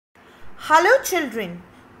Hello children,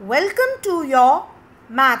 welcome to your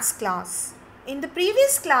maths class. In the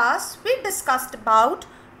previous class, we discussed about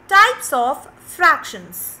types of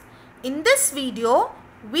fractions. In this video,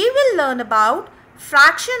 we will learn about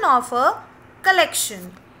fraction of a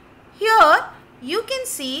collection. Here, you can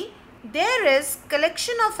see there is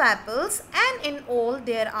collection of apples and in all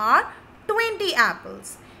there are 20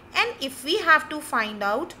 apples. And if we have to find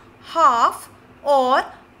out half or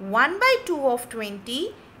 1 by 2 of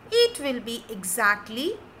 20, it will be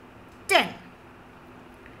exactly 10.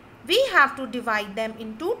 We have to divide them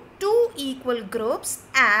into two equal groups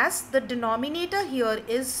as the denominator here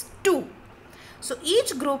is 2. So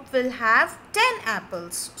each group will have 10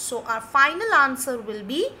 apples. So our final answer will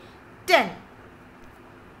be 10.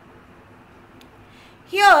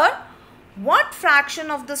 Here, what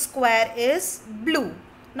fraction of the square is blue?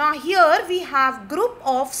 Now here we have group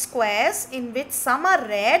of squares in which some are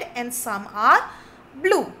red and some are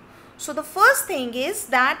blue. So the first thing is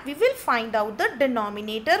that we will find out the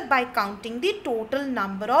denominator by counting the total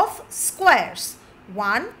number of squares.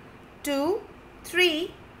 1, 2,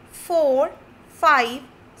 3, 4, 5,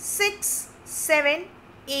 6, 7,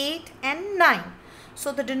 8 and 9.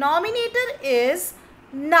 So the denominator is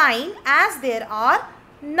 9 as there are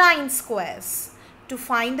 9 squares. To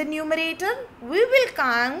find the numerator, we will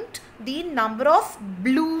count the number of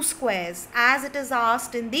blue squares as it is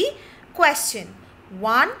asked in the question.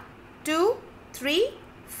 1, 2, 3,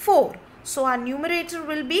 4. So our numerator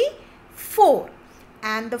will be 4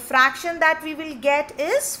 and the fraction that we will get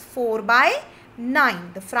is 4 by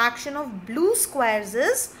 9. The fraction of blue squares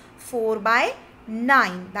is 4 by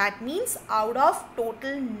 9. That means out of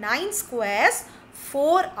total 9 squares,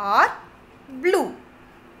 4 are blue.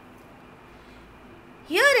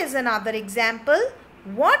 Here is another example.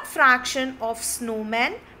 What fraction of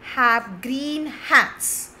snowmen have green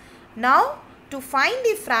hats? Now, to find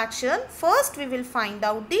the fraction, first we will find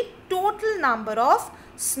out the total number of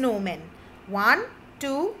snowmen. 1,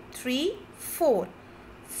 2, 3, 4,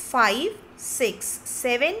 5, 6,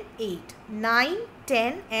 7, 8, 9,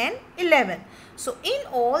 10 and 11. So in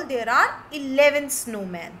all there are 11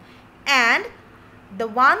 snowmen and the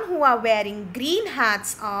one who are wearing green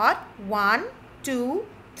hats are 1, 2,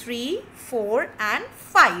 3, 4 and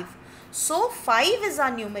 5. So 5 is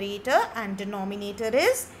our numerator and denominator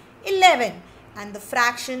is 11. And the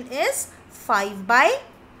fraction is 5 by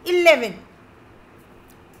 11.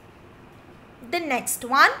 The next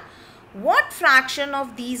one, what fraction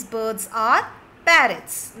of these birds are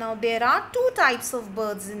parrots? Now there are two types of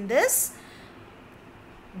birds in this.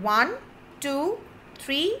 1, 2,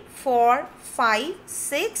 3, 4, 5,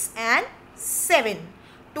 6 and 7.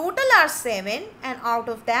 Total are 7 and out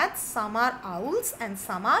of that some are owls and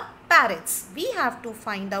some are parrots. We have to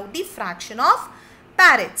find out the fraction of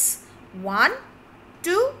parrots. 1,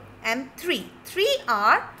 2 and 3. 3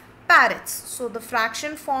 are parrots. So the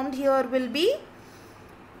fraction formed here will be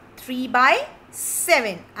 3 by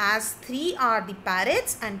 7 as 3 are the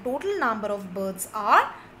parrots and total number of birds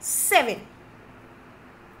are 7.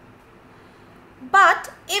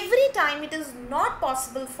 But every time it is not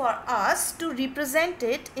possible for us to represent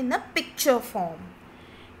it in a picture form.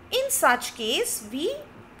 In such case, we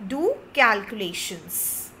do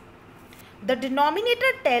calculations. The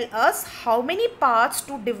denominator tells us how many parts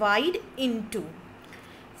to divide into.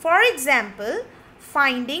 For example,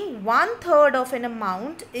 finding 1/3 of an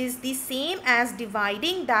amount is the same as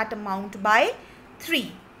dividing that amount by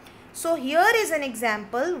 3. So here is an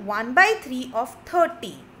example 1 by 3 of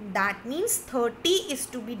 30. That means 30 is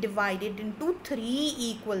to be divided into 3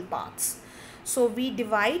 equal parts. So we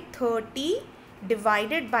divide 30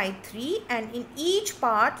 divided by 3 and in each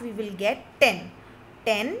part we will get 10.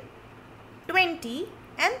 10, 20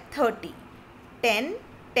 and 30. 10,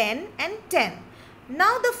 10 and 10.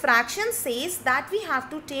 Now the fraction says that we have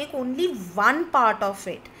to take only one part of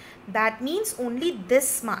it. That means only this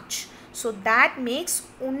much. So that makes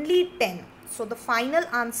only 10. So the final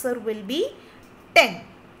answer will be 10.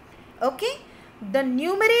 Okay. The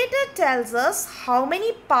numerator tells us how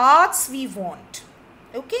many parts we want.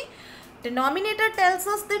 Okay. Denominator tells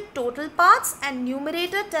us the total parts and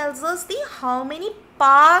numerator tells us the how many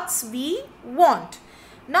parts we want.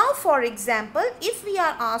 Now for example, if we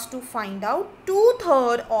are asked to find out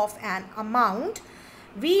 2/3 of an amount,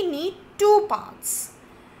 we need 2 parts.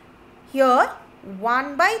 Here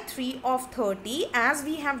 1 by 3 of 30 as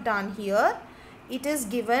we have done here, it is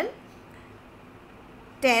given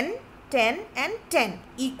 10, 10 and 10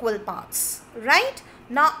 equal parts, right?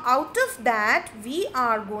 Now out of that we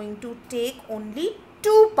are going to take only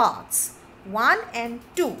 2 parts, 1 and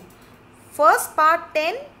 2. First part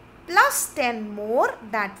 10 plus 10 more,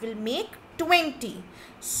 that will make 20.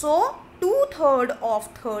 So 2/3 of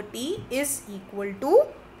 30 is equal to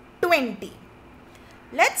 20.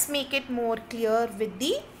 Let's make it more clear with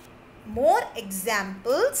the more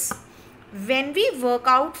examples. When we work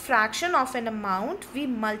out fraction of an amount, we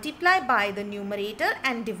multiply by the numerator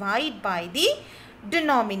and divide by the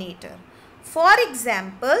denominator. For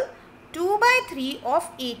example, 2/3 of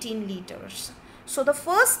 18 liters. So the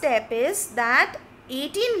first step is that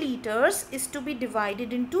 18 liters is to be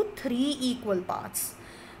divided into 3 equal parts.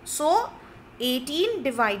 So 18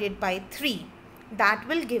 divided by 3, that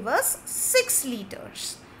will give us 6 liters.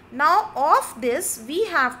 Now of this we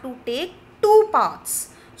have to take 2 parts.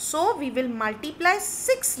 So we will multiply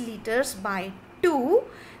 6 liters by 2.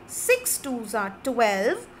 6 2s are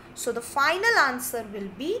 12. So the final answer will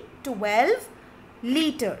be 12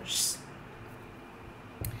 liters.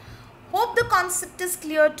 Hope the concept is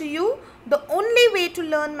clear to you. The only way to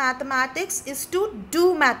learn mathematics is to do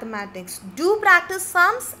mathematics. Do practice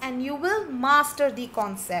sums and you will master the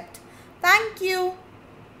concept. Thank you.